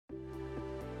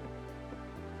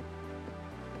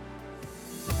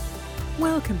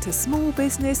Welcome to Small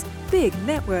Business, Big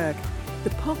Network,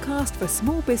 the podcast for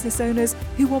small business owners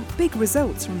who want big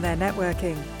results from their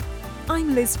networking.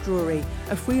 I'm Liz Drury,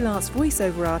 a freelance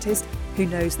voiceover artist who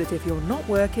knows that if you're not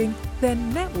working,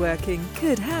 then networking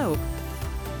could help.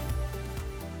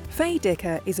 Faye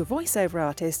Dicker is a voiceover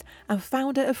artist and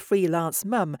founder of Freelance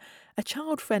Mum, a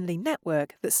child-friendly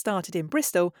network that started in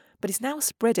Bristol but is now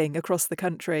spreading across the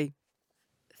country.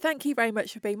 Thank you very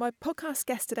much for being my podcast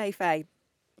guest today, Faye.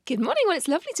 Good morning. Well, it's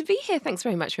lovely to be here. Thanks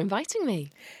very much for inviting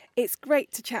me. It's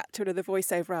great to chat to another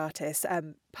voiceover artist,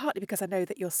 partly because I know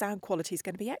that your sound quality is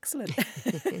going to be excellent.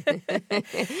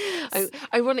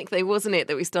 Ironic though, wasn't it,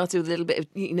 that we started with a little bit of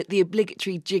the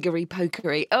obligatory jiggery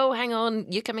pokery. Oh, hang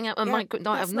on, you're coming out on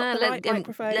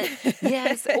microphone.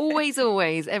 Yes,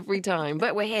 always, every time.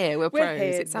 But we're here, we're pros.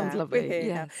 It sounds lovely. We're here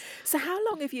yeah. now. So how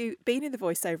long have you been in the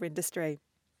voiceover industry?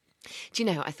 Do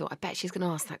you know, I thought, I bet she's going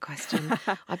to ask that question.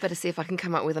 I better see if I can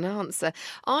come up with an answer.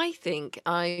 I think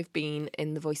I've been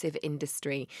in the voiceover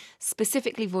industry,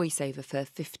 specifically voiceover, for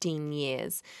 15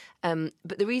 years.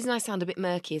 But the reason I sound a bit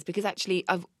murky is because actually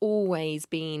I've always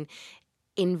been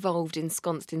involved,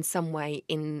 ensconced in some way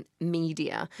in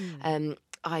media.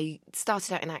 I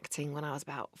started out in acting when I was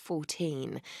about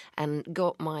 14 and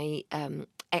got my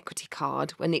equity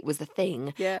card when it was a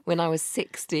thing, when I was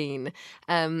 16.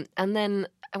 And then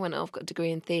I went off, got a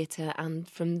degree in theatre, and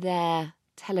from there,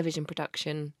 television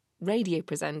production, radio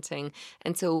presenting,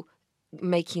 until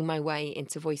making my way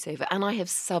into voiceover. And I have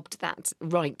subbed that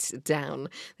right down.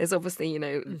 There's obviously,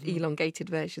 elongated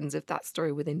versions of that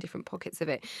story within different pockets of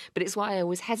it. But it's why I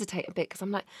always hesitate a bit, because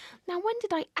I'm like, now when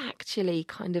did I actually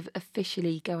kind of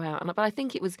officially go out? But I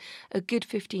think it was a good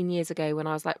 15 years ago when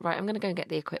I was like, right, I'm going to go and get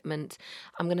the equipment.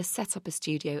 I'm going to set up a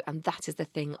studio, and that is the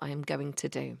thing I am going to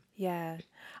do. Yeah,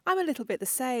 I'm a little bit the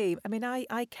same. I mean,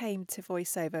 I came to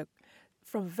voiceover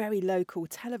from very local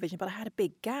television, but I had a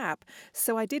big gap.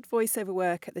 So I did voiceover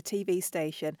work at the TV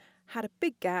station, had a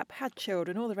big gap, had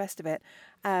children, all the rest of it.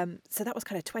 So that was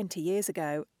kind of 20 years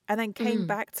ago, and then came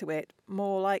back to it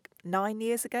more like 9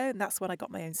 years ago. And that's when I got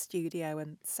my own studio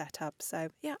and set up. So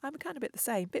yeah, I'm kind of a bit the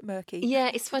same, bit murky. Yeah,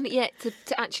 it's funny. Yeah,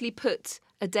 to actually put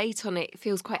a date on it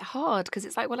feels quite hard, because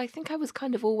it's like, well, I think I was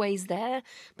kind of always there.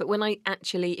 But when I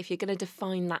actually, if you're going to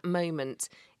define that moment,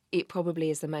 it probably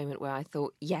is the moment where I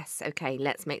thought, yes, okay,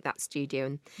 let's make that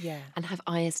studio and have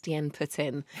ISDN put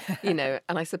in, And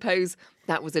I suppose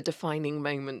that was a defining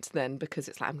moment then, because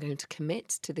it's like, I'm going to commit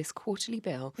to this quarterly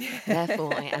bill.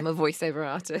 Therefore, I am a voiceover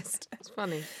artist. It's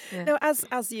funny. Yeah. Now,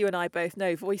 as you and I both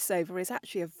know, voiceover is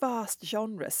actually a vast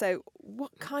genre. So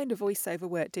what kind of voiceover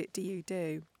work do you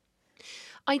do?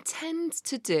 I tend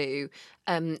to do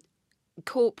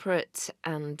corporate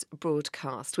and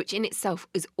broadcast, which in itself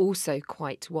is also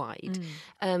quite wide.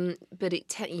 But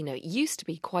it used to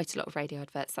be quite a lot of radio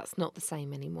adverts. That's not the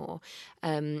same anymore.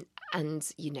 And,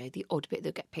 the odd bit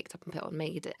that get picked up and put on,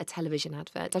 made a television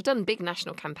advert. I've done big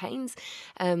national campaigns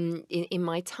in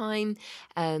my time.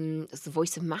 I was the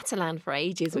voice of Matalan for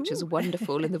ages, which was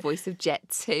wonderful, and the voice of Jet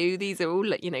 2. These are all,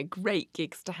 great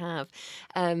gigs to have.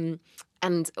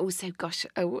 And also,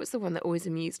 what was the one that always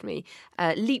amused me?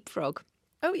 Leapfrog.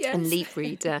 Oh, yes. And Leap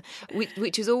Reader,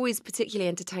 which was always particularly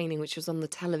entertaining, which was on the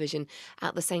television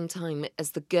at the same time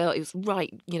as the girl. It was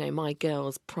right, my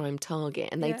girl's prime target.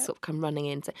 And they'd sort of come running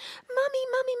in and say,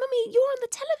 Mummy, you're on the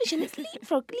television. It's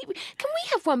Leapfrog. Can we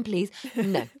have one, please?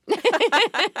 No.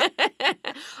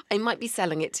 I might be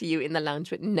selling it to you in the lounge,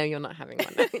 but no, you're not having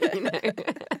one.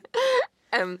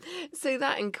 So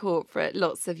that in corporate,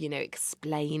 lots of,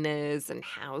 explainers and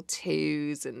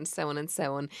how-tos and so on and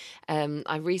so on.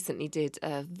 I recently did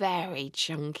a very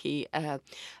chunky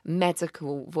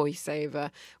medical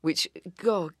voiceover, which,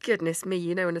 God, goodness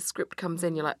me, when a script comes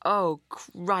in, you're like, oh,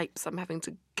 cripes, I'm having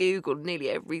to Google nearly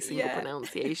every single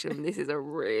pronunciation. This is a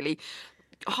really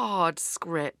hard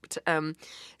script.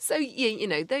 So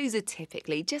those are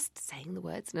typically just saying the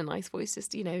words in a nice voice,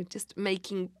 just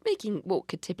making what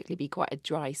could typically be quite a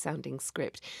dry sounding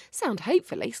script sound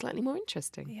hopefully slightly more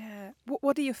interesting. Yeah.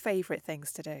 What are your favourite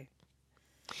things to do?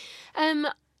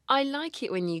 I like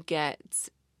it when you get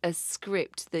a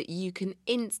script that you can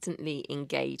instantly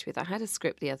engage with. I had a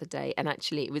script the other day, and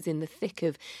actually it was in the thick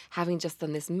of having just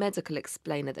done this medical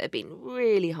explainer that had been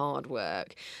really hard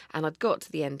work, and I'd got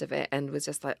to the end of it and was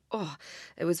just like,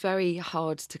 it was very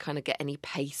hard to kind of get any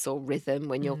pace or rhythm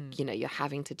when you're you're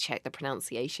having to check the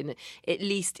pronunciation at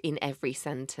least in every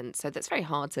sentence, so that's very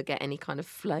hard to get any kind of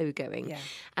flow going.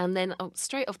 And then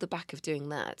straight off the back of doing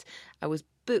that, I was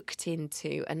booked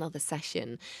into another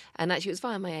session, and actually it was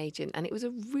via my agent, and it was a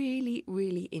really,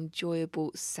 really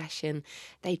enjoyable session.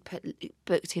 They'd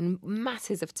booked in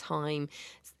masses of time,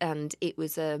 and it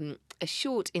was a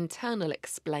short internal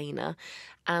explainer,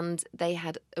 and they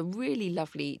had a really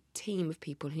lovely team of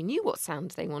people who knew what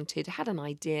sound they wanted, had an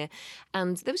idea,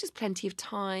 and there was just plenty of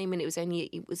time, and it was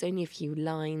only a few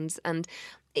lines, and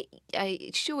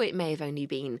it may have only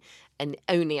been and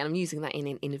I'm using that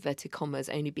in inverted commas,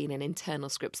 only been an internal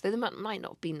script. So there might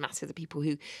not have been masses of people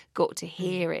who got to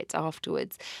hear it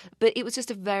afterwards. But it was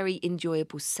just a very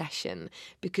enjoyable session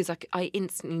because I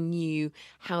instantly knew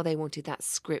how they wanted that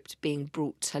script being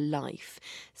brought to life.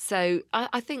 So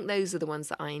I think those are the ones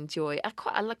that I enjoy. I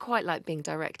quite like being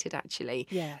directed, actually.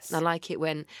 Yes. And I like it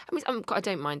when, I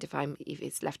don't mind if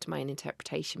it's left to my own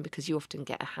interpretation, because you often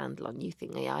get a handle on, you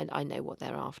think, yeah, I know what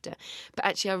they're after. But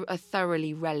actually I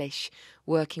thoroughly relish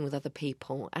working with other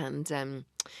people and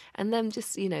them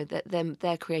just,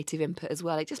 their creative input as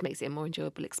well. It just makes it a more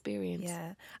enjoyable experience.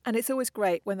 Yeah. And it's always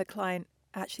great when the client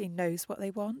actually knows what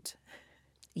they want.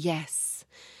 Yes.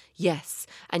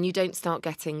 And you don't start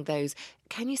getting those,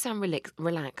 can you sound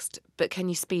relaxed, but can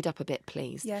you speed up a bit,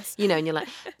 please? Yes. And you're like,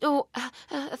 oh,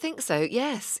 I think so,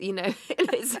 yes,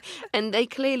 and they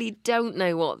clearly don't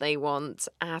know what they want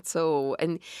at all.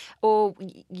 Or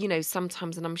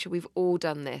sometimes, and I'm sure we've all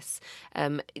done this,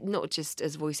 not just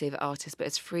as voiceover artists, but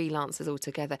as freelancers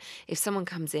altogether. If someone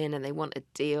comes in and they want a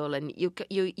deal, and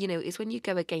it's when you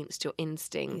go against your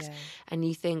instinct and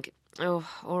you think, oh,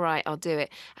 all right, I'll do it.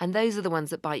 And those are the ones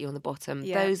that bite you on the bottom.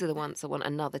 Yeah. Those are the ones that want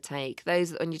another take.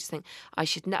 And you just think, I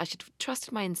should have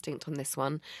trusted my instinct on this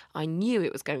one. I knew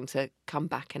it was going to come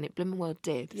back, and it blooming well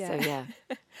did. Yeah. So, yeah.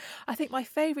 I think my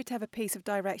favourite ever piece of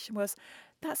direction was,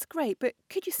 that's great, but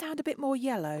could you sound a bit more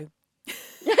yellow?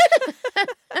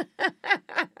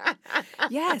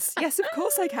 Yes, of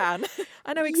course I can.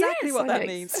 I know exactly what that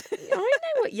means. I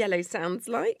know what yellow sounds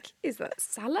like. Is that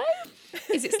sallow?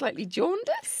 Is it slightly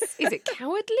jaundiced? Is it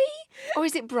cowardly? Or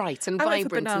is it bright and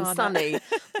vibrant and sunny?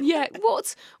 Yeah,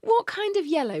 what kind of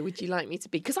yellow would you like me to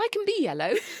be? Because I can be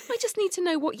yellow. I just need to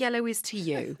know what yellow is to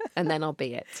you, and then I'll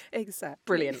be it. Exactly.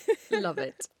 Brilliant. Love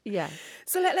it. Yeah.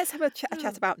 So let's have a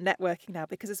chat about networking now,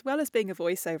 because as well as being a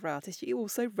voiceover artist, you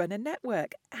also run a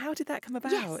network. How did that come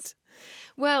about? Yes.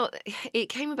 Well, it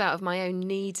came about of my own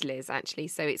need, Liz, actually.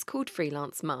 So it's called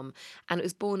Freelance Mum, and it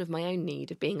was born of my own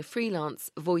need of being a freelance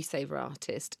voiceover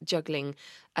artist, juggling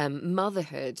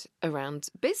motherhood around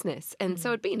business. And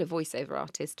so I'd been a voiceover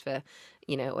artist for,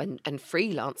 and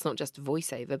freelance, not just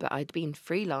voiceover, but I'd been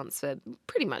freelance for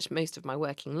pretty much most of my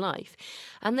working life.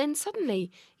 And then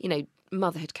suddenly,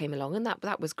 motherhood came along, and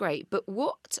that was great. But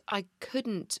what I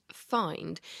couldn't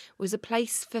find was a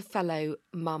place for fellow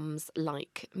mums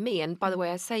like me. And by the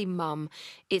way, I say mum,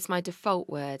 it's my default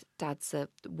word. Dads are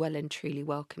well and truly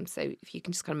welcome. So if you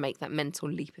can just kind of make that mental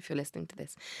leap if you're listening to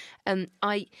this. So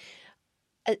I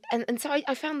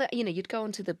found that, you'd go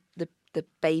onto the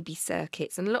baby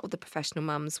circuits, and a lot of the professional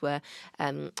mums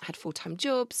had full-time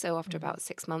jobs, so after about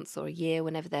 6 months or a year,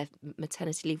 whenever their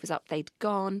maternity leave was up, they'd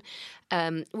gone,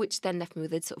 which then left me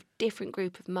with a sort of different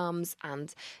group of mums,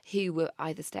 and who were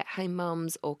either stay-at-home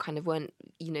mums or kind of weren't,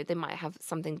 they might have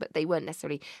something but they weren't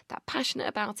necessarily that passionate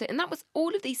about it. And that was,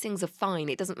 all of these things are fine.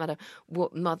 It doesn't matter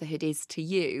what motherhood is to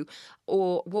you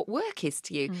or what work is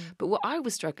to you. But what I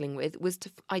was struggling with was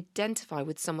to identify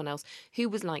with someone else who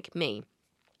was like me,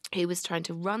 who was trying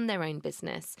to run their own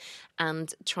business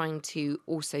and trying to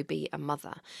also be a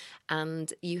mother.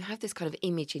 And you have this kind of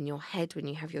image in your head when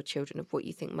you have your children of what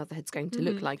you think motherhood's going to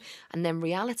look like. And then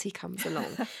reality comes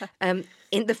along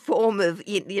in the form of,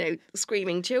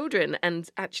 screaming children, and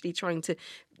actually trying to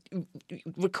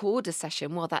record a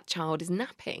session while that child is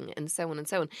napping, and so on and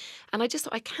so on. And I just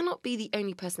thought, I cannot be the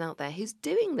only person out there who's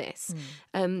doing this.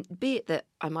 Be it that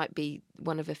I might be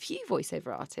one of a few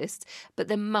voiceover artists, but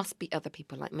there must be other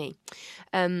people like me.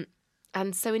 And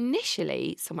so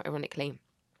initially, somewhat ironically,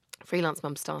 Freelance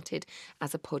Mum started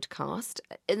as a podcast,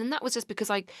 and that was just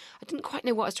because I didn't quite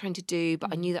know what I was trying to do,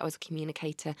 but I knew that I was a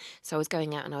communicator, so I was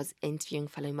going out and I was interviewing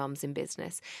fellow mums in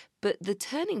business. But the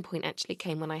turning point actually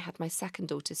came when I had my second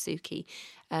daughter, Suki,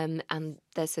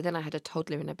 so then I had a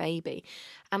toddler and a baby,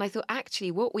 and I thought,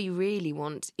 actually what we really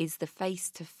want is the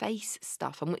face-to-face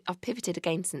stuff, and I've pivoted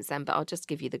again since then, but I'll just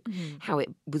give you how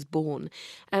it was born.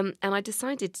 And I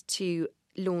decided to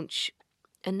launch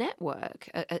a network,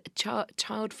 a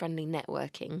child-friendly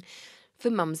networking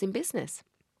for mums in business,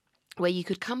 where you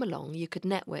could come along, you could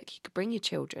network, you could bring your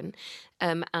children,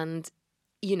 and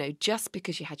just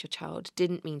because you had your child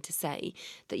didn't mean to say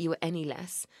that you were any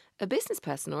less a business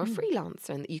person or a freelancer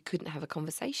and that you couldn't have a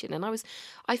conversation. And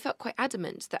I felt quite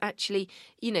adamant that actually,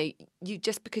 you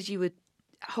just because you were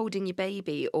holding your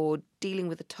baby or dealing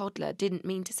with a toddler didn't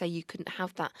mean to say you couldn't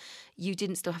have that. You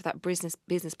didn't still have that business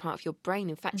part of your brain.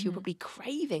 In fact, you were probably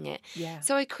craving it. Yeah.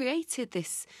 So I created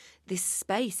this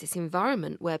space, this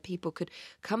environment where people could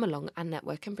come along and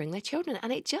network and bring their children.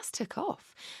 And it just took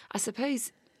off. I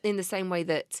suppose in the same way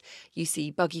that you see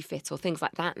Buggy Fit or things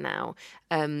like that now,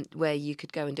 where you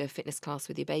could go and do a fitness class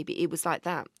with your baby. It was like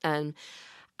that. And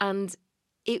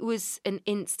it was an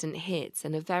instant hit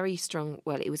and a very strong,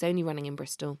 it was only running in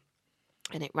Bristol.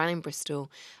 And it ran in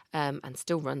Bristol and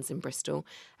still runs in Bristol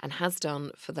and has done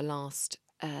for the last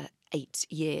 8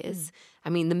 years.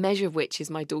 I mean, the measure of which is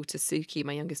my daughter Suki,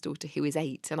 my youngest daughter, who is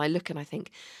 8. And I look and I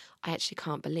think, I actually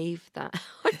can't believe that.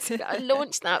 I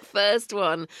launched that first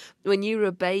one when you were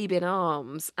a babe in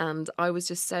arms. And I was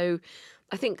just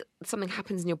I think something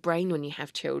happens in your brain when you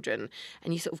have children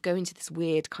and you sort of go into this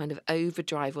weird kind of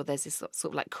overdrive, or there's this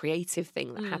sort of like creative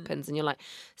thing that happens and you're like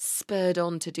spurred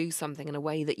on to do something in a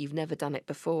way that you've never done it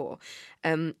before.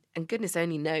 And goodness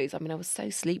only knows, I mean, I was so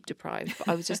sleep deprived, but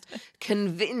I was just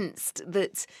convinced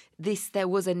that there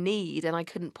was a need and I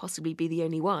couldn't possibly be the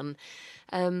only one.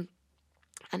 And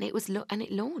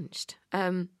it launched.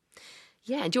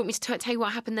 Yeah, do you want me to tell you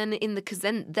what happened then? Because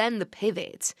then the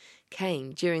pivot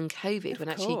came during COVID when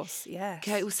actually. Of course, yes.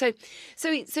 So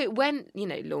it went.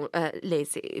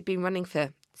 Liz, it had been running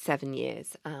for 7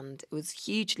 years and it was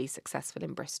hugely successful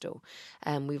in Bristol.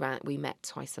 We met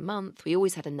twice a month. We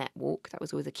always had a net walk. That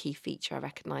was always a key feature. I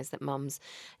recognised that mums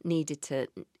needed to.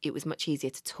 It was much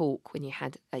easier to talk when you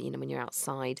had, when you're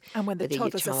outside. And when the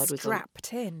toddlers are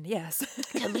strapped in, yes.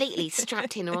 Completely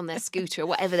strapped in or on their scooter or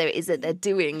whatever it is that they're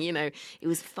doing, it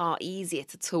was far easier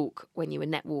to talk when you were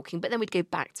net walking. But then we'd go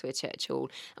back to a church hall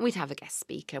and we'd have a guest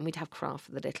speaker and we'd have craft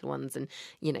for the little ones and,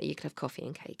 you could have coffee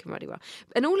and cake and well.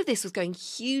 And all of this was going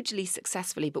hugely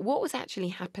successfully. But what was actually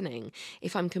happening,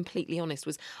 if I'm completely honest,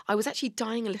 was I was actually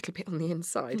dying a little bit on the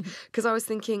inside because I was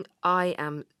thinking, I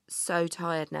am so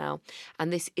tired now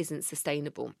and this isn't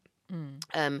sustainable.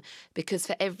 Because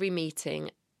for every meeting,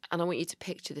 and I want you to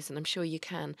picture this, and I'm sure you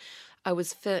can, I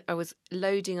was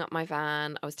loading up my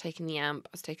van, I was taking the amp, I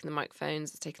was taking the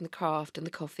microphones, I was taking the craft and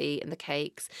the coffee and the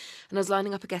cakes, and I was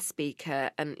lining up a guest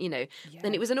speaker, and,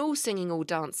 and it was an all singing, all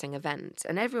dancing event,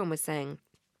 and everyone was saying,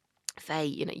 Faye,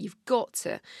 you've got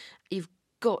to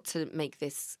make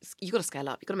this, you've got to scale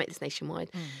up, you've got to make this nationwide.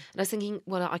 And I was thinking,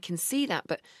 well, I can see that,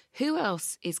 but who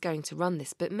else is going to run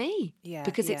this but me?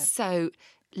 Because it's so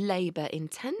labour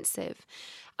intensive.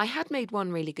 I had made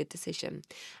one really good decision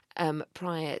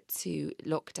prior to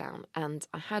lockdown, and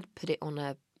I had put it on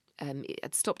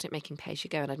I'd stopped it making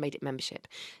pay-as-you-go and I'd made it membership.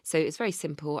 So it's very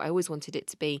simple. I always wanted it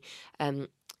to be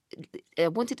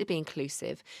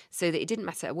inclusive so that it didn't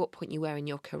matter at what point you were in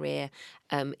your career,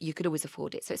 you could always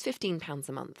afford it. So it's £15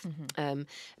 a month.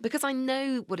 Because I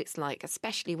know what it's like,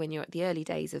 especially when you're at the early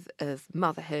days of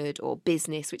motherhood or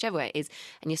business, whichever way it is,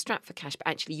 and you're strapped for cash, but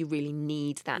actually you really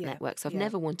need that network. So I've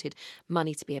never wanted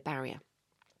money to be a barrier.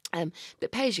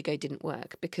 But pay-as-you-go didn't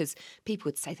work because people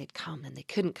would say they'd come and they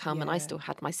couldn't come, and I still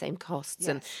had my same costs.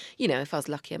 And, if I was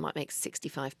lucky, I might make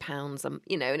 £65, and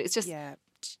it's just...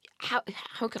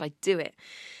 How could I do it?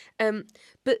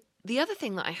 But the other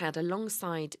thing that I had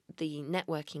alongside the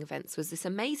networking events was this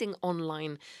amazing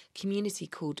online community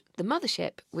called The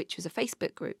Mothership, which was a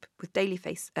Facebook group with daily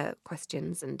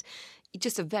questions and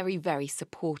just a very, very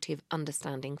supportive,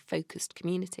 understanding, focused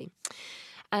community.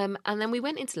 And then we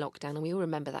went into lockdown, and we all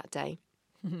remember that day.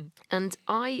 And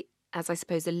I, as I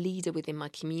suppose a leader within my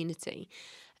community,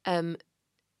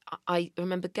 I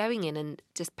remember going in and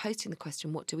just posting the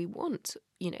question, what do we want?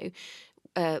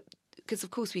 Because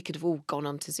of course we could have all gone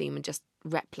onto Zoom and just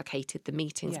replicated the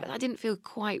meetings, but that didn't feel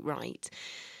quite right.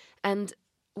 And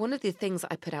one of the things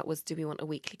that I put out was, do we want a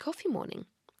weekly coffee morning?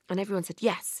 And everyone said,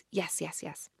 yes, yes, yes,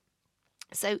 yes.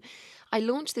 So I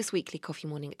launched this weekly coffee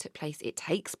morning. It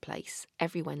takes place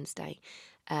every Wednesday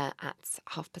at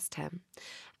 10:30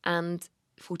 and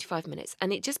 45 minutes.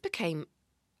 And it just became,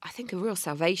 I think, a real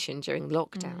salvation during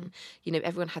lockdown.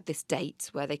 Everyone had this date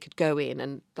where they could go in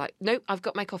and like, nope, I've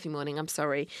got my coffee morning, I'm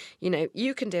sorry.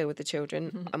 You can deal with the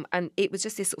children. And it was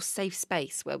just this sort of safe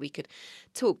space where we could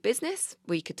talk business,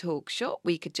 we could talk shop,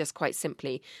 we could just quite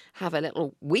simply have a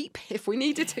little weep if we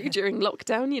needed to during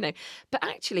lockdown, But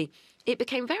actually, it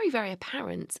became very, very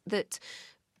apparent that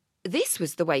this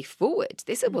was the way forward.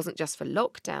 This wasn't just for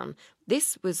lockdown.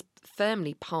 This was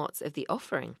firmly part of the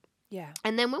offering. Yeah.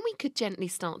 And then when we could gently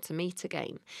start to meet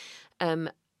again,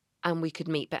 and we could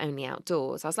meet but only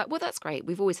outdoors. I was like, well, that's great.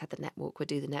 We've always had the netwalk. We'll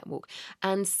do the netwalk.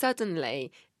 And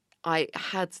suddenly I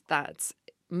had that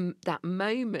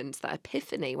moment, that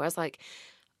epiphany where I was like,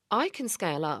 I can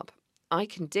scale up. I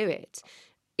can do it.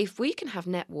 If we can have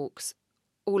netwalks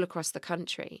all across the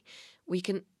country,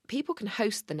 people can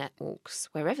host the netwalks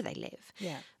wherever they live.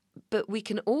 Yeah. But we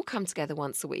can all come together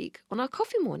once a week on our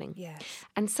coffee morning. Yes.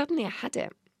 And suddenly I had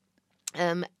it.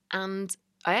 And I'm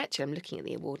looking at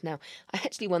the award now. I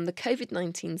actually won the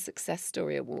COVID-19 Success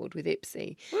Story Award with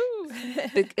IPSI.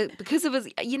 Because of us,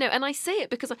 and I say it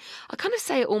because I kind of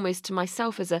say it almost to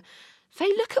myself as a, Faye,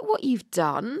 look at what you've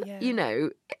done. Yeah.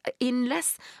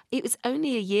 It was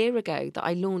only a year ago that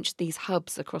I launched these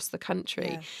hubs across the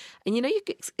country. Yeah. And,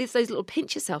 it's those little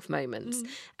pinch yourself moments.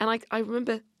 And I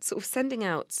remember sort of sending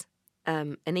out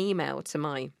an email to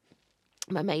my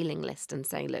mailing list and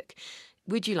saying, look,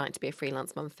 would you like to be a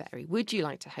freelance mum fairy? Would you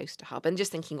like to host a hub? And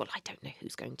just thinking, well, I don't know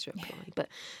who's going to apply, but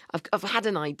I've had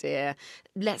an idea.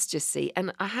 Let's just see.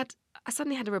 And I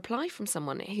suddenly had a reply from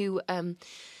someone who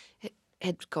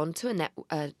had gone to a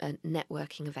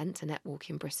networking event, a netwalk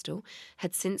in Bristol,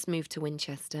 had since moved to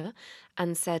Winchester,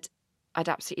 and said, I'd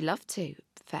absolutely love to,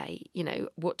 Faye.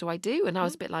 What do I do? And I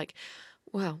was a bit like,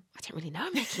 well, I don't really know.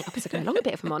 I'm making it up as I go along a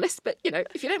bit, if I'm honest. But,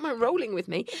 if you don't mind rolling with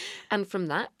me. And from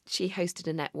that, she hosted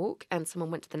a netwalk, and someone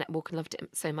went to the netwalk and loved it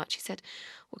so much. She said,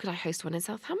 well, could I host one in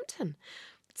Southampton?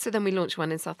 So then we launched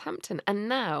one in Southampton. And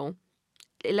now,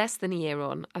 less than a year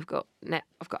on, I've got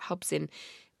hubs in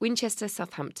Winchester,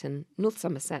 Southampton, North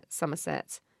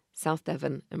Somerset, South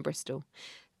Devon and Bristol.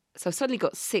 So I've suddenly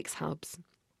got 6 hubs.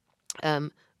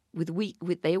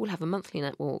 They all have a monthly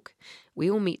netwalk.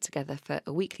 We all meet together for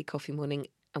a weekly coffee morning,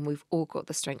 and we've all got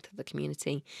the strength of the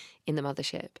community in the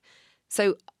mothership.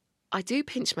 So I do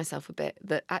pinch myself a bit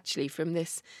that actually from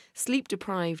this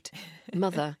sleep-deprived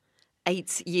mother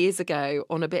 8 years ago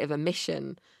on a bit of a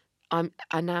mission,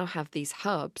 I now have these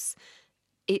hubs.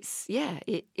 It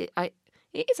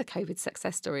is a COVID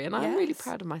success story, and I'm really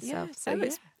proud of myself. Yeah. So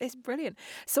it's brilliant.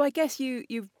 So I guess you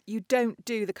don't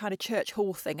do the kind of church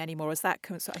hall thing anymore. Is that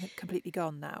sort of completely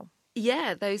gone now?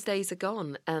 Yeah, those days are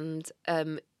gone, and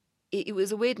it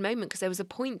was a weird moment because there was a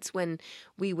point when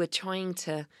we were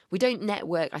we don't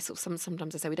network.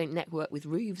 Sometimes I say we don't network with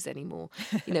roofs anymore.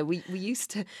 We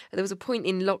used to. There was a point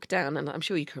in lockdown, and I'm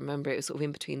sure you can remember it was sort of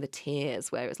in between the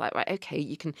tiers where it was like, right, okay,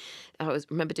 you can.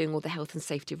 Remember doing all the health and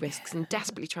safety risks and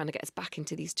desperately trying to get us back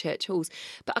into these church halls.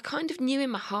 But I kind of knew in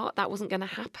my heart that wasn't going to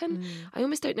happen. I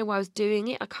almost don't know why I was doing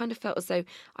it. I kind of felt as though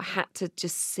I had to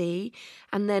just see,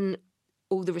 and then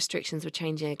all the restrictions were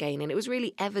changing again, and it was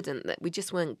really evident that we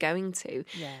just weren't going to.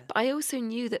 Yeah. But I also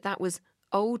knew that was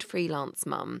old freelance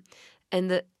mum,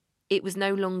 and that it was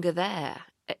no longer there.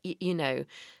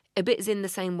 A bit is in the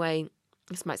same way.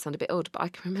 This might sound a bit odd, but I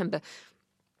can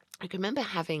remember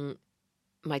having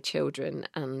my children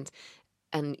and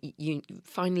you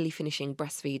finally finishing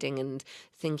breastfeeding and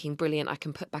thinking, brilliant, I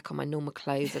can put back on my normal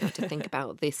clothes. I don't have to think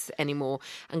about this anymore.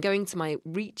 And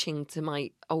reaching to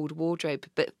my old wardrobe,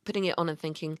 but putting it on and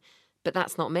thinking, but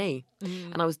that's not me.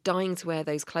 And I was dying to wear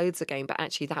those clothes again, but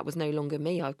actually that was no longer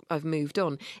me. I've moved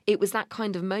on. It was that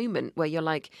kind of moment where you're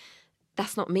like,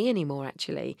 that's not me anymore,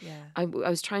 actually. Yeah. I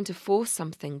was trying to force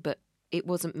something, but it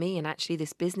wasn't me. And actually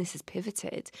this business has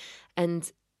pivoted.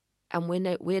 And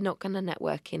we're not going to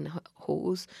network in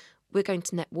halls. We're going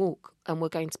to netwalk, and we're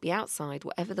going to be outside,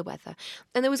 whatever the weather.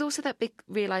 And there was also that big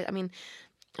I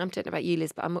don't know about you,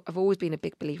 Liz, but I've always been a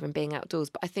big believer in being outdoors.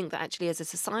 But I think that actually as a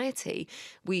society,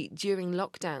 during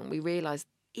lockdown, we realised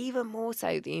even more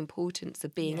so the importance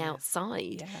of being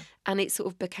outside. Yeah. And it sort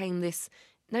of became this,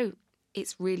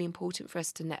 it's really important for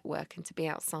us to network and to be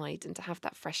outside and to have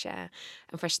that fresh air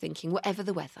and fresh thinking, whatever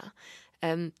the weather.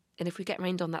 And if we get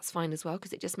rained on, that's fine as well,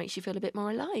 because it just makes you feel a bit more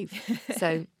alive.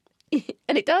 So,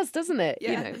 and it does, doesn't it?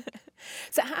 Yeah.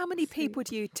 So how many people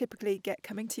do you typically get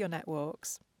coming to your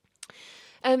netwalks?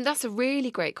 That's a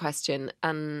really great question.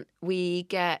 And we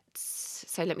get,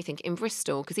 so let me think, in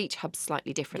Bristol, because each hub's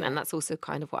slightly different, and that's also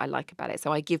kind of what I like about it.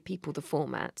 So I give people the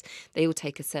format. They all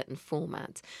take a certain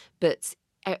format. But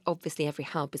obviously every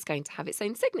hub is going to have its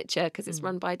own signature because it's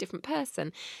run by a different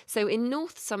person. So in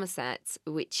North Somerset,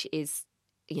 which is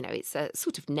it's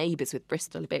sort of neighbours with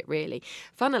Bristol a bit, really.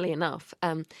 Funnily enough,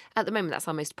 at the moment, that's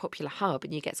our most popular hub,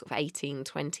 and you get sort of 18,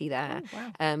 20 there.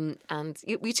 Oh, wow.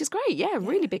 Which is great,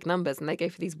 really big numbers. And they go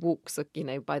for these walks,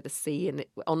 by the sea. And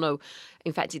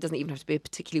in fact, it doesn't even have to be a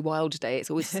particularly wild day. It's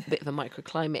always a bit of a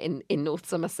microclimate in North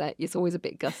Somerset. It's always a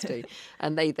bit gusty.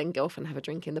 And they then go off and have a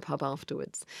drink in the pub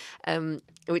afterwards,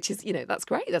 which is, that's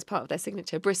great. That's part of their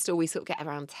signature. Bristol, we sort of get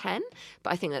around 10.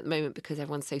 But I think at the moment, because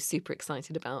everyone's so super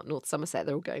excited about North Somerset,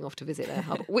 they're all all going off to visit their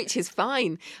hub, which is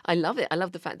fine. I love it. I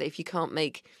love the fact that if you can't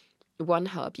make one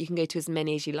hub, you can go to as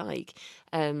many as you like.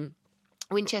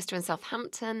 Winchester and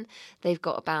Southampton, they've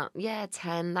got about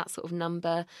 10, that sort of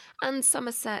number, and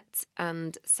Somerset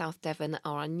and South Devon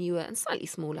are our newer and slightly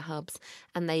smaller hubs,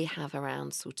 and they have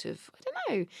around sort of, I don't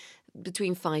know,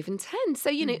 between 5 and 10. So,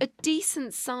 a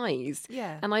decent size.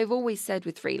 Yeah. And I've always said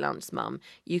with Freelance Mum,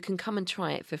 you can come and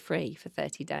try it for free for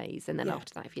 30 days. And then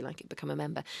after that, if you like it, become a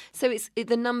member. So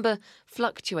the number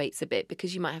fluctuates a bit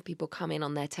because you might have people come in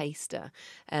on their taster.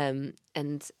 But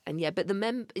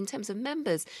in terms of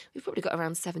members, we've probably got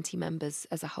around 70 members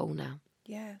as a whole now.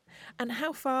 Yeah. And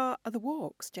how far are the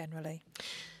walks generally?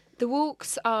 The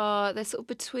walks they're sort of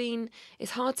between,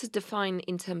 it's hard to define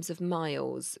in terms of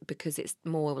miles because it's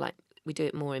more like, we do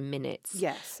it more in minutes.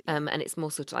 Yes. And it's more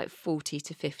sort of like 40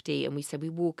 to 50. And we say we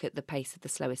walk at the pace of the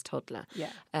slowest toddler. Yeah.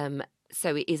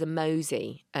 So it is a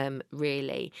mosey,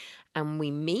 really. And we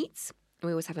meet.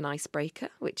 We always have an icebreaker,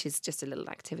 which is just a little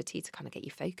activity to kind of get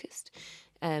you focused.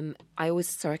 I'm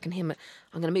going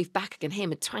to move back. I can hear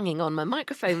me twanging on my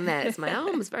microphone there. It's my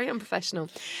arms, very unprofessional.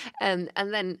 And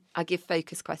then I give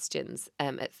focus questions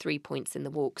at 3 points in the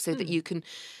walk so that you can,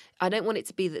 I don't want it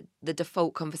to be that the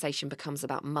default conversation becomes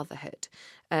about motherhood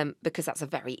because that's a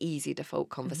very easy default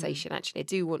conversation. Actually, I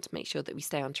do want to make sure that we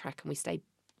stay on track and we stay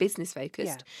business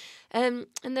focused. And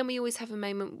then we always have a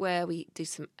moment where we do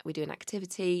an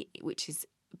activity which is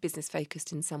business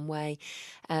focused in some way.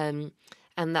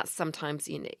 And that's sometimes,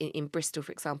 in Bristol,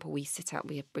 for example, we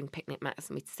bring picnic mats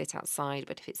and we sit outside.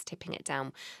 But if it's tipping it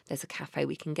down, there's a cafe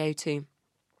we can go to.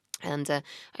 And I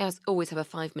always have a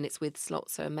 5 minutes with slot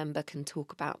so a member can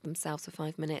talk about themselves for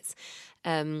 5 minutes.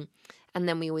 And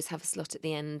then we always have a slot at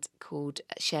the end called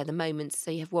Share the Moments.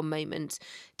 So you have 1 moment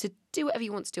to do whatever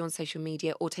you want to do on social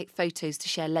media or take photos to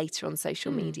share later on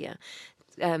social media.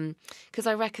 Because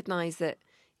I recognise that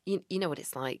you know what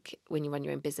it's like when you run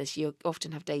your own business. You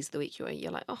often have days of the week you're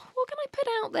like, oh, what can I put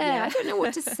out there? Yeah. I don't know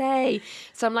what to say.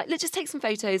 So I'm like, let's just take some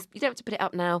photos. You don't have to put it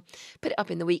up now. Put it up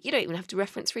in the week. You don't even have to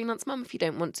reference Freelance Mum if you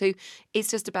don't want to.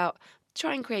 It's just about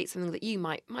try and create something that you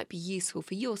might be useful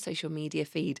for your social media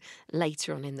feed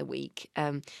later on in the week.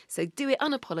 So do it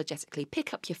unapologetically.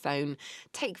 Pick up your phone,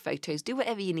 take photos, do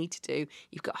whatever you need to do.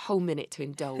 You've got a whole minute to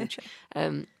indulge.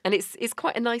 And it's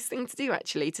quite a nice thing to do,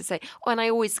 actually, to say, and I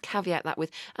always caveat that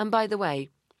with, and by the way,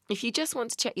 if you just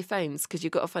want to check your phones because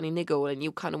you've got a funny niggle and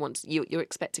you kind of you're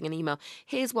expecting an email,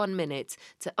 here's 1 minute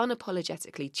to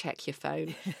unapologetically check your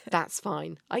phone. That's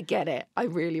fine. I get it. I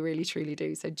really, really, truly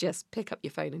do. So just pick up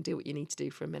your phone and do what you need to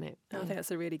do for a minute. I think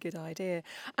that's a really good idea.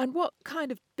 And what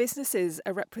kind of businesses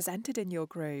are represented in your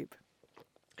group?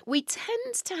 We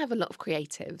tend to have a lot of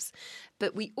creatives,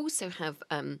 but we also have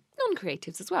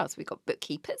non-creatives as well. So we've got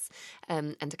bookkeepers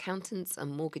and accountants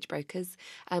and mortgage brokers,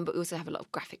 but we also have a lot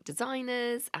of graphic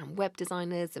designers and web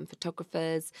designers and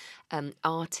photographers,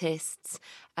 artists.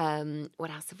 What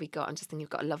else have we got? I'm just thinking we've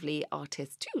got a lovely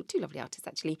artist, two lovely artists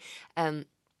actually.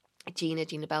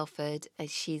 Gina Belford,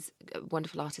 she's a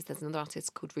wonderful artist. There's another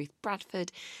artist called Ruth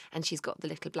Bradford, and she's got the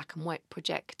Little Black and White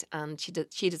project, and she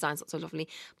designs lots of lovely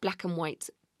black and white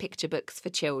picture books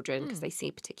for children because they see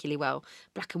particularly well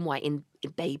black and white in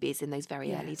babies in those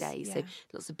very early days. Yeah. So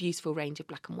lots of beautiful range of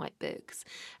black and white books.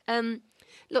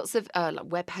 Lots of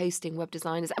like web hosting, web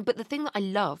designers. But the thing that I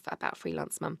love about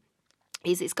Freelance Mum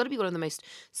is it's got to be one of the most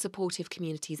supportive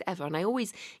communities ever. And I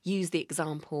always use the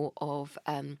example of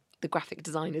the graphic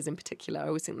designers in particular. I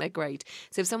always think they're great.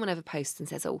 So if someone ever posts and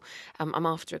says, I'm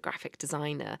after a graphic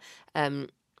designer, any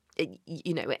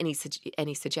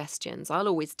suggestions, I'll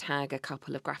always tag a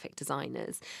couple of graphic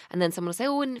designers, and then someone will say,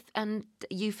 and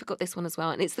you forgot this one as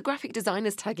well, and it's the graphic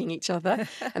designers tagging each other,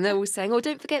 and they're always saying,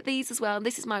 don't forget these as well, and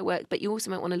this is my work, but you also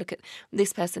might want to look at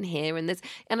this person here and this,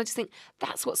 and I just think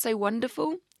that's what's so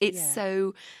wonderful.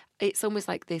 It's almost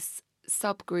like this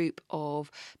subgroup of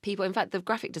people. In fact, the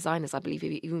graphic designers, I believe,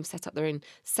 even set up their own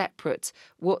separate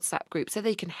WhatsApp group so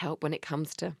they can help when it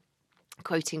comes to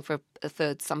quoting for a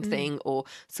third something or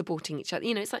supporting each other.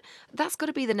 It's like that's got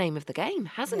to be the name of the game,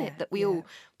 hasn't it? That we all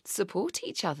support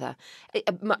each other.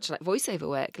 Much like voiceover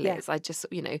work, Liz. I just,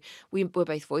 we're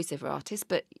both voiceover artists,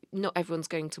 but not everyone's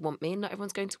going to want me and not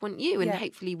everyone's going to want you. And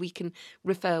hopefully we can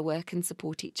refer work and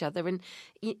support each other. And,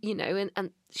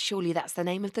 and surely that's the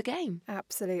name of the game.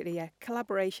 Absolutely, yeah.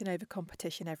 Collaboration over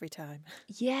competition every time.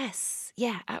 Yes.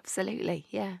 Yeah, absolutely.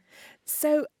 Yeah.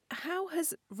 So how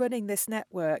has running this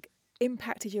network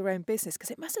impacted your own business?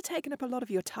 Because it must have taken up a lot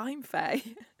of your time, Faye.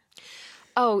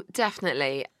 Oh,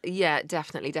 definitely. Yeah,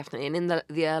 definitely. And in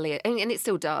the earlier, and it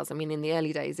still does. I mean, in the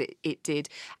early days, it did.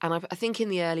 And I think in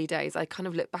the early days, I kind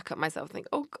of look back at myself and think,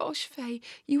 oh gosh, Faye,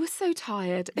 you were so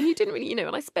tired. And you didn't really,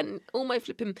 and I spent all my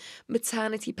flipping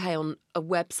maternity pay on a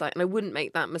website and I wouldn't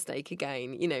make that mistake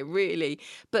again, really.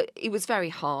 But it was very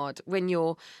hard when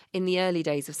you're in the early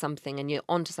days of something and you're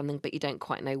onto something, but you don't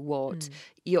quite know what.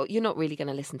 You're not really going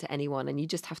to listen to anyone and you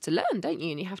just have to learn, don't you?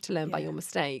 And you have to learn by your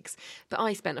mistakes. But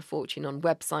I spent a fortune on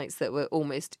websites that were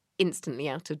almost instantly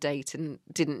out of date and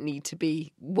didn't need to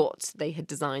be what they had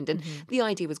designed. And the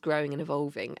idea was growing and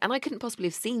evolving. And I couldn't possibly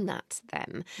have seen that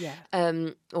then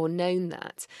or known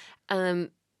that.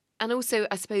 And also,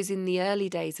 I suppose in the early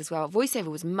days as well, voiceover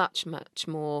was much, much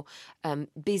more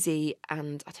busy.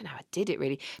 And I don't know how I did it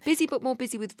really. Busy, but more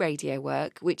busy with radio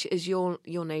work, which, as you'll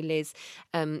know, Liz,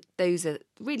 those are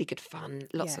really good fun.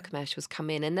 Lots of commercials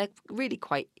come in and they're really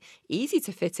quite easy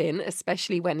to fit in,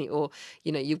 especially when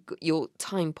you're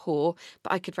time poor.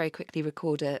 But I could very quickly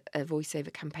record a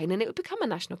voiceover campaign and it would become a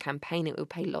national campaign. It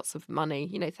would pay lots of money,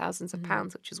 thousands of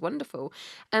pounds, which was wonderful,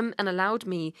 and allowed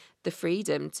me the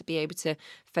freedom to be able to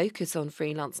focus on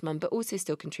freelance mum, but also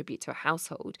still contribute to a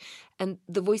household. And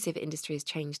the voiceover industry has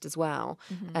changed as well.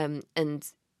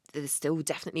 And there's still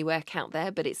definitely work out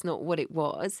there, but it's not what it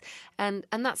was. And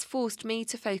that's forced me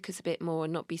to focus a bit more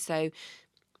and not be so,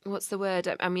 what's the word?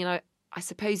 I mean, I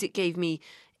suppose it gave me,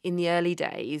 in the early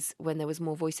days, when there was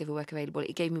more voiceover work available,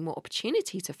 it gave me more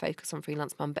opportunity to focus on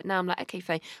freelance mum. But now I'm like, okay,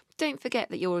 Faye, don't forget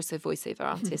that you're also a voiceover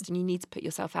artist and you need to put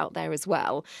yourself out there as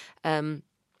well. And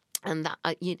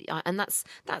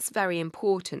that's very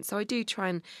important. So I do try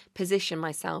and position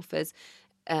myself as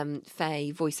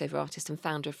Faye, voiceover artist and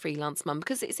founder of Freelance Mum,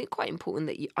 because it's quite important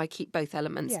that I keep both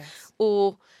elements. Yes.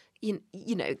 Or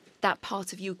that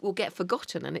part of you will get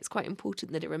forgotten, and it's quite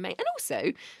important that it remains. And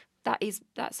also,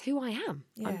 that's who I am.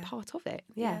 Yeah. I'm part of it.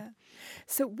 Yeah.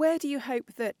 So where do you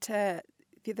hope that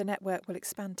the network will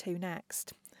expand to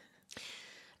next?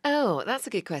 Oh, that's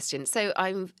a good question. So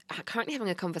I'm currently having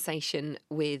a conversation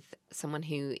with someone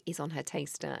who is on her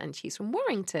taster, and she's from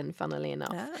Warrington, funnily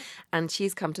enough. And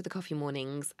she's come to the Coffee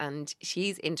Mornings and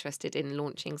she's interested in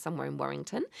launching somewhere in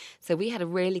Warrington. So we had a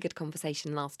really good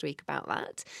conversation last week about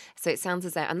that. So it sounds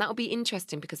as though, and that'll be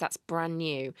interesting because that's brand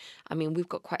new. I mean, we've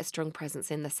got quite a strong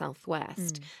presence in the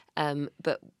Southwest.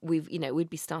 But we'd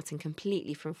be starting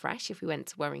completely from fresh if we went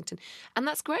to Warrington. And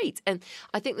that's great. And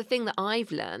I think the thing that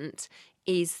I've learnt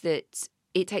is that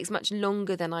it takes much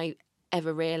longer than I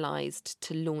ever realised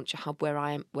to launch a hub where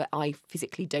I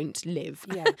physically don't live.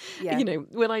 Yeah.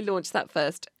 When I launched that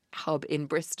first hub in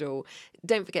Bristol,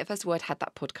 don't forget, first of all, I'd had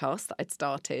that podcast that I'd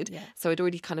started. So I'd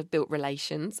already kind of built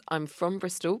relations. I'm from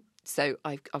Bristol. So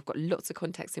I've got lots of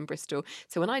contacts in Bristol.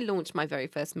 So when I launched my very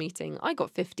first meeting, I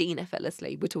got 15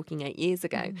 effortlessly. We're talking 8 years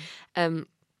ago.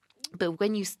 But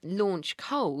when you launch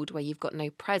cold, where you've got no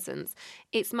presence,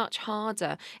 it's much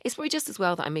harder. It's probably just as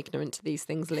well that I'm ignorant to these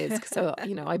things, Liz. So,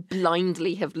 I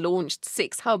blindly have launched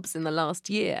 6 hubs in the last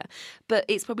year. But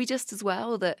it's probably just as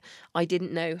well that I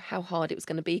didn't know how hard it was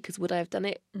going to be, because would I have done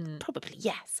it? Probably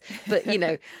yes. But,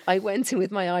 I went in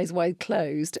with my eyes wide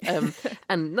closed and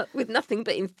with nothing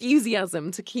but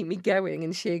enthusiasm to keep me going,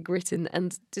 and sheer grit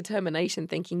and determination,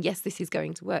 thinking, yes, this is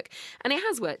going to work. And it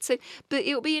has worked. So, but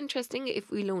it'll be interesting if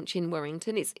we launch in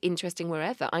Warrington. It's interesting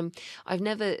wherever. I've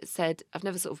never sort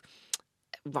of,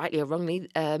 rightly or wrongly,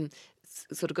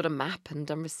 sort of got a map and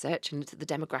done research and looked at the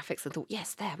demographics and thought,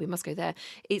 yes, we must go there.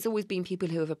 It's always been people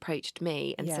who have approached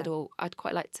me and said, oh, I'd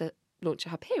quite like to launch a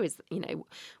hub here.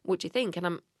 What do you think? And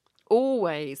I'm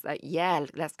always like, yeah,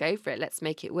 let's go for it. Let's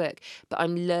make it work. But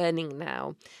I'm learning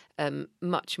now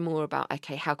much more about,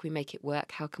 okay, how can we make it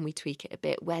work? How can we tweak it a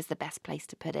bit? Where's the best place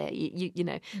to put it?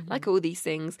 Like all these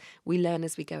things, we learn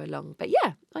as we go along. But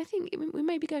yeah, I think we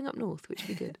may be going up north, which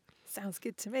would be good. Sounds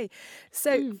good to me.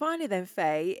 So finally then,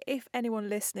 Faye, if anyone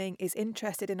listening is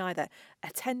interested in either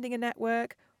attending a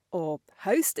network or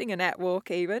hosting a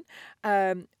network even,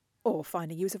 or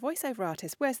finding you as a voiceover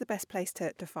artist, where's the best place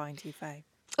to find you, Faye?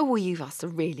 Oh, well, you've asked a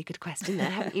really good question there,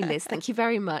 haven't you, Liz? Thank you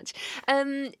very much.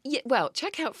 Well,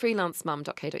 check out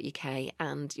freelancemum.co.uk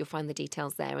and you'll find the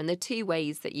details there. And there are 2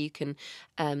 ways that you can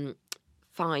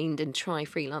find and try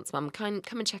Freelance Mum. Come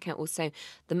and check out also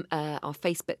our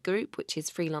Facebook group, which is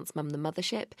Freelance Mum the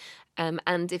Mothership.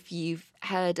 And if you've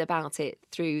heard about it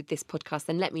through this podcast,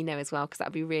 then let me know as well, because that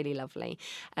would be really lovely.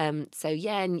 And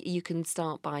you can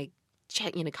start by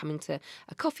coming to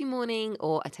a coffee morning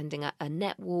or attending a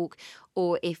net walk,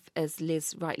 or if, as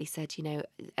Liz rightly said,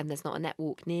 and there's not a net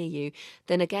walk near you,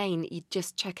 then again, you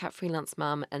just check out Freelance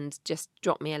Mum and just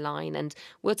drop me a line and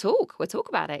we'll talk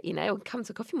about it, and come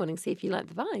to coffee morning, see if you like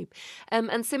the vibe.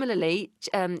 And similarly,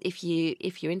 if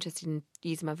you're interested in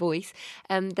using my voice,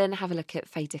 then have a look at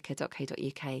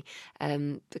fayedicker.co.uk,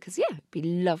 because it'd be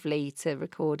lovely to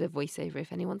record a voiceover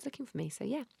if anyone's looking for me. So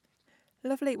yeah.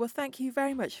 Lovely. Well, thank you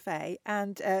very much, Faye.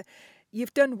 And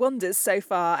you've done wonders so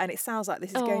far, and it sounds like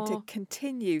this is going to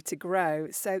continue to grow.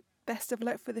 So best of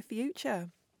luck for the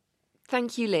future.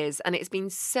 Thank you, Liz. And it's been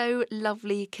so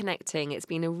lovely connecting. It's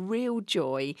been a real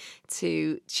joy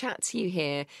to chat to you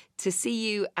here, to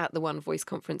see you at the One Voice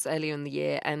conference earlier in the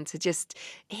year, and to just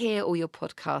hear all your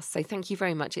podcasts. So thank you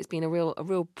very much. It's been a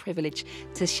real privilege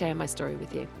to share my story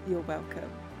with you. You're welcome.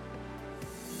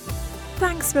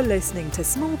 Thanks for listening to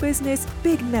Small Business,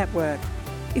 Big Network.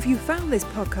 If you found this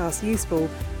podcast useful,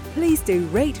 please do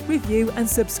rate, review and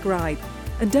subscribe.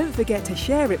 And don't forget to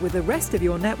share it with the rest of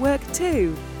your network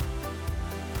too.